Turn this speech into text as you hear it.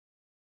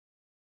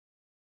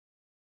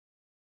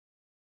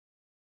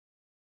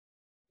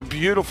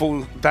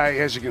Beautiful day,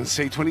 as you can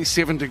see,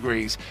 27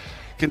 degrees.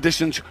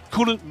 Conditions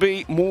couldn't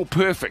be more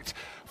perfect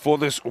for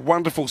this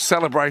wonderful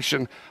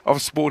celebration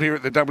of sport here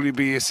at the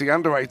WBSC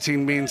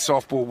Under-18 Men's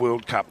Softball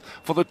World Cup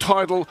for the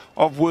title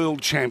of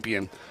World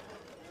Champion.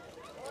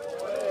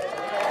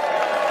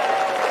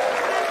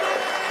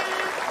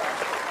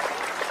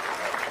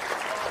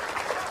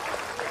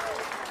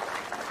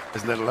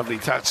 Isn't that a lovely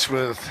touch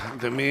with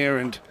the Mayor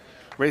and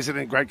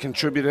resident great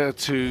contributor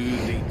to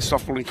the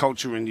softballing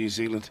culture in New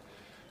Zealand.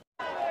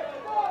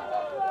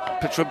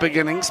 Pitch for big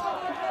innings.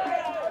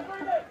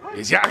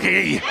 Here's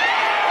Yagi.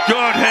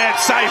 Good hit,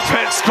 safe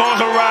hit, scores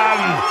a run.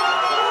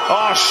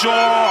 Oh,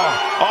 Shaw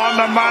on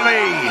the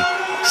money.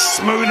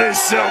 Smooth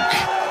as silk.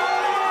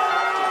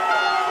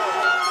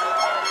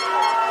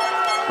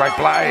 Great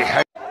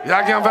play.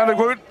 Yagi on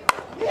Vanderwood.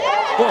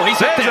 Oh, he's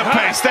hit There's a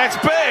piece. That's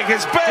big.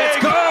 It's big.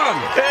 It's gone.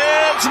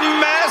 It's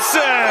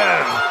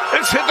massive.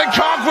 It's hit the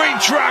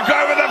concrete truck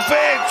over the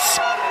fence.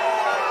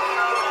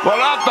 Well,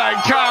 up they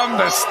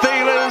come, the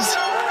Steelers.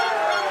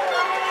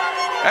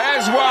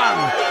 As one.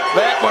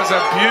 That was a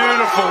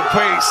beautiful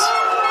piece.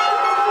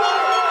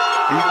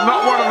 He's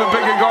not one of the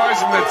bigger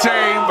guys in the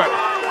team, but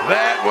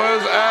that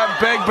was a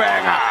big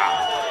banger.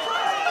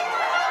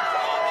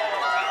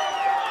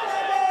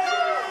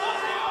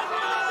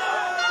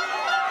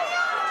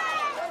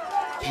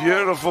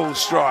 Beautiful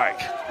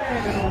strike.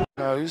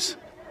 Goes.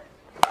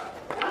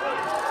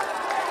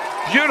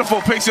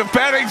 Beautiful piece of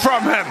batting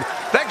from him.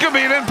 That could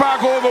be an in-park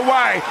all the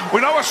way.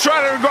 We know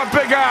Australia have got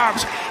big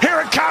arms.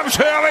 Here it comes,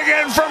 hurling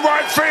in from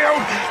right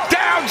field,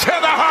 down to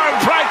the home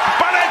plate,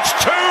 but it's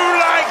too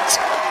late.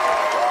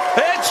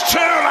 It's too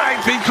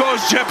late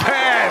because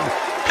Japan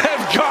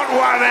have got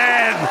one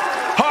in.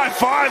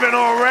 High-fiving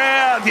all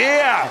round,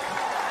 yeah.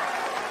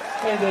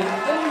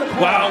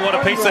 Wow, what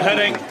a piece of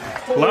hitting.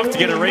 Love to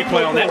get a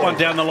replay on that one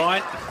down the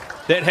line.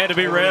 That had to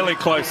be really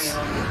close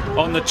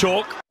on the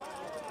chalk.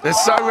 They're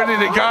so ready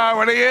to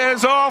go, and he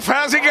is off.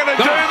 How's he going to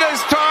do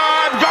this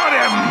time? Got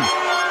him!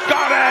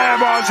 Got him,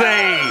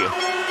 Aussie!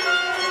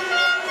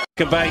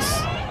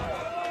 Base.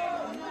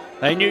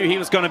 They knew he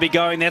was going to be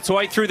going. That's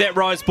why he threw that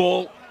rise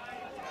ball.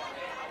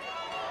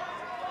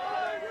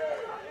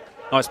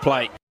 Nice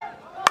play.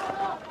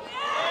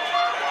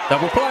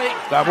 Double play.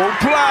 Double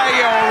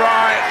play, all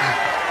right.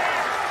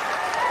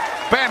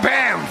 Bam,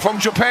 bam, from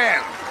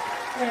Japan.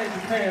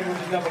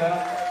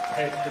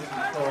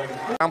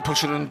 I'm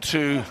pushing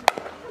into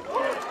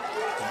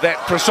that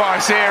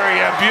precise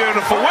area.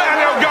 Beautiful. Well,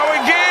 he'll go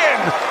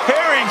again.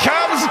 Here he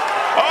comes.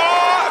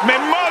 Oh,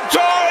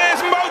 Mimoto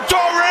is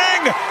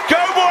motoring. Go,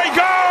 boy,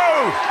 go.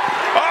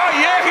 Oh,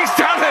 yeah, he's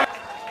done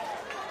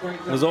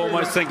it. Was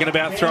almost thinking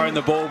about throwing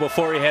the ball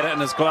before he had it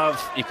in his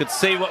glove. You could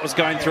see what was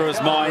going through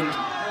his mind.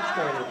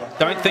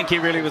 Don't think he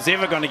really was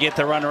ever going to get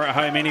the runner at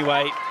home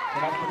anyway.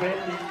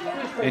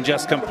 And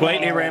just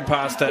completely ran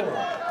past it.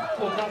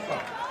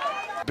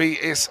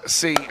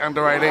 BSC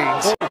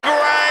Under-18s.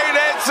 Great,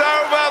 it's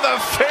over the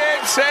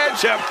fence in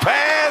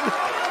Japan.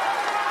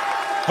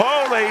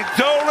 Holy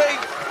dooly.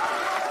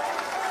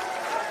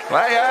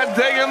 They are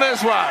digging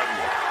this one.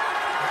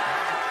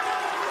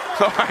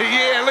 Oh,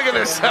 yeah, look at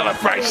the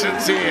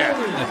celebrations here.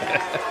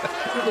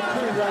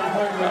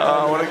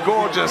 Oh, what a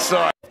gorgeous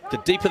sight. The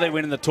deeper they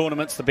went in the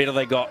tournaments, the better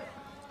they got.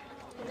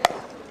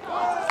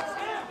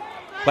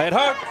 Play it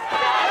home.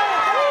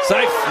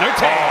 Safe, no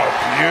tag.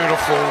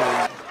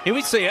 Oh, beautiful. Here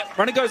we see it.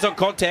 Runner goes on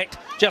contact,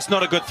 just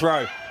not a good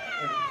throw.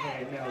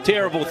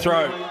 Terrible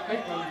throw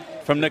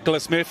from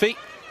Nicholas Murphy.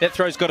 That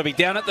throw's got to be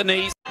down at the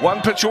knees.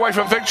 One pitch away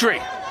from victory.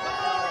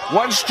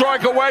 One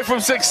strike away from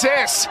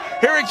success.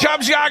 Here he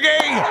comes, Yagi.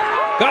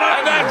 Got it.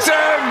 And that's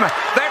him.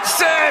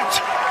 That's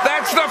it.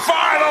 That's the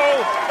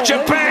final.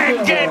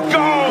 Japan get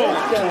gold.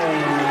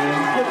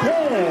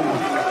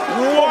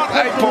 What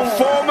a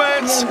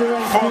performance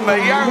from the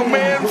young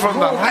men from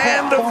the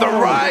land of the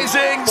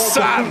rising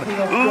sun.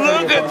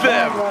 Look at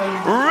them,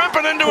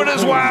 ripping into it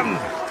as one.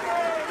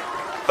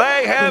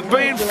 They have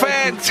been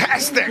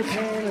fantastic,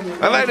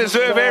 and they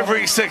deserve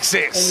every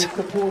success.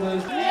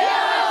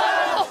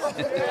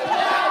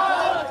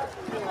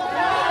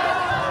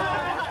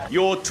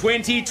 Your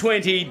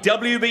 2020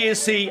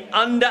 WBSC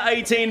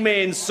Under-18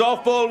 Men's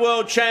Softball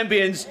World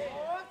Champions,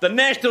 the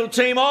national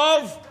team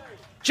of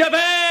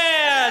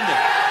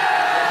Japan!